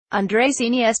Andres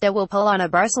Iniesta will pull on a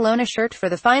Barcelona shirt for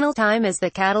the final time as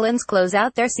the Catalans close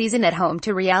out their season at home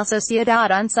to Real Sociedad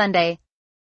on Sunday.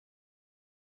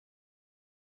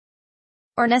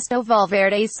 Ernesto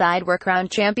Valverde's side were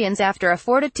crowned champions after a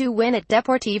 4-2 win at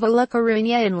Deportivo La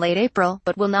Coruña in late April,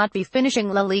 but will not be finishing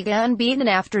La Liga unbeaten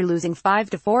after losing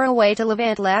 5-4 away to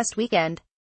Levante last weekend.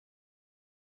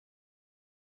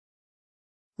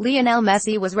 Lionel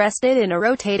Messi was rested in a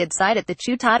rotated side at the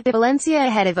Ciutat de Valencia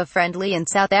ahead of a friendly in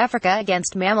South Africa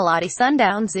against Mamelodi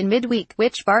Sundowns in midweek,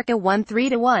 which Barca won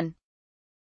 3-1.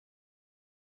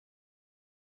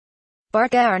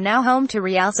 Barca are now home to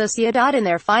Real Sociedad in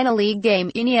their final league game.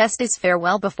 Iniesta's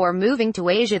farewell before moving to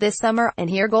Asia this summer,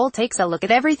 and here Goal takes a look at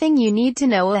everything you need to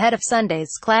know ahead of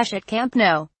Sunday's clash at Camp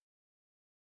Nou.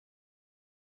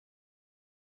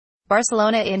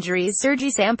 Barcelona injuries. Sergi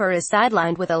Samper is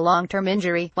sidelined with a long-term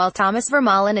injury, while Thomas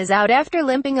Vermaelen is out after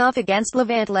limping off against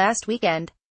Levante last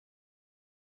weekend.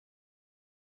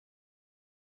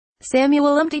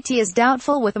 Samuel Umtiti is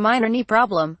doubtful with a minor knee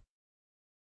problem.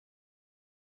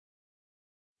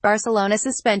 Barcelona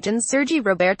suspensions. Sergi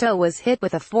Roberto was hit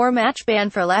with a 4-match ban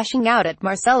for lashing out at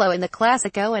Marcelo in the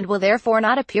Clásico and will therefore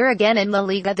not appear again in La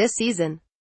Liga this season.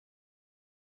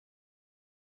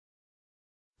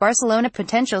 Barcelona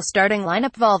potential starting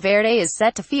lineup. Valverde is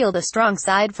set to field a strong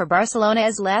side for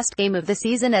Barcelona's last game of the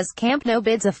season as Camp Nou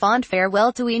bids a fond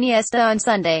farewell to Iniesta on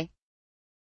Sunday.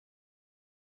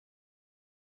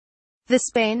 The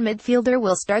Spain midfielder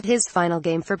will start his final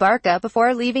game for Barca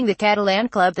before leaving the Catalan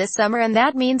club this summer, and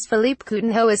that means Philippe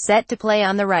Coutinho is set to play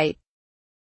on the right.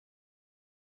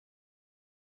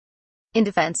 In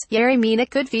defense, Yerry Mina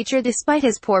could feature despite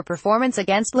his poor performance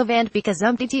against Levante because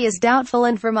Umtiti is doubtful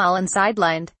and Vermaelen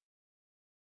sidelined.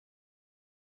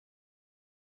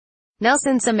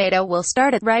 Nelson Semedo will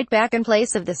start at right back in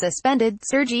place of the suspended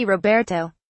Sergi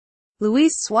Roberto.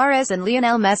 Luis Suarez and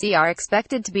Lionel Messi are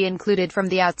expected to be included from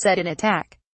the outset in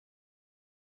attack.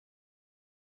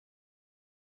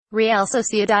 Real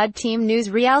Sociedad team news.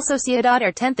 Real Sociedad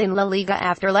are 10th in La Liga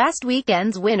after last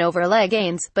weekend's win over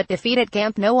Leganés, but defeat at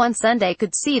Camp Nou on Sunday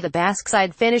could see the Basque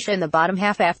side finish in the bottom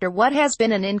half after what has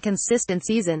been an inconsistent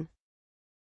season.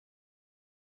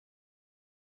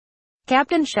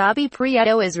 Captain Xavi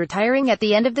Prieto is retiring at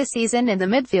the end of the season, and the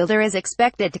midfielder is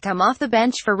expected to come off the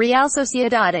bench for Real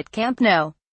Sociedad at Camp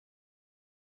Nou.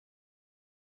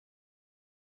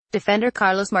 Defender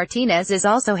Carlos Martinez is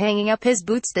also hanging up his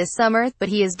boots this summer, but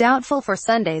he is doubtful for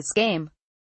Sunday's game.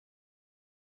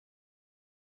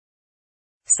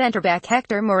 Centre-back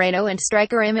Hector Moreno and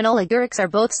striker Imanol Agurix are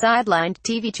both sidelined.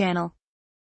 TV channel.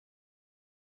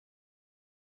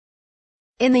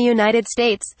 In the United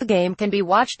States, the game can be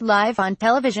watched live on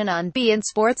television on beIN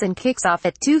Sports and kicks off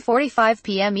at 2:45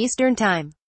 p.m. Eastern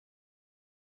Time.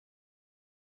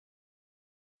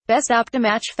 Best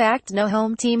Optimatch fact: no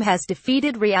home team has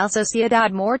defeated Real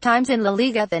Sociedad more times in La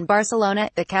Liga than Barcelona,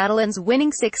 the Catalans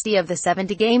winning 60 of the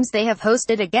 70 games they have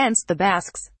hosted against the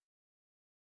Basques.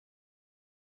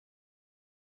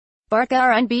 Barca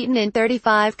are unbeaten in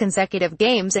 35 consecutive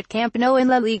games at Camp Nou in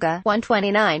La Liga,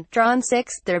 129, drawn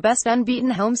 6, their best unbeaten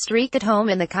home streak at home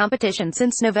in the competition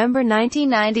since November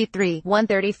 1993,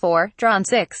 134, drawn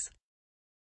 6.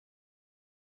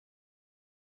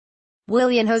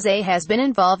 Willian José has been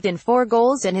involved in 4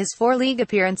 goals in his 4 league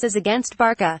appearances against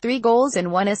Barca, 3 goals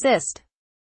and 1 assist.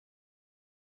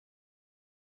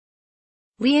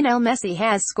 Lionel Messi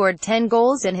has scored 10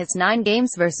 goals in his 9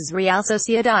 games versus Real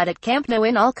Sociedad at Camp Nou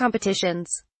in all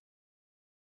competitions.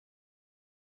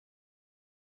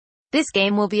 This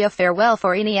game will be a farewell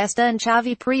for Iniesta and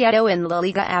Xavi Prieto in La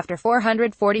Liga after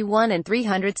 441 and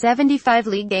 375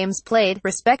 league games played,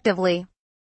 respectively.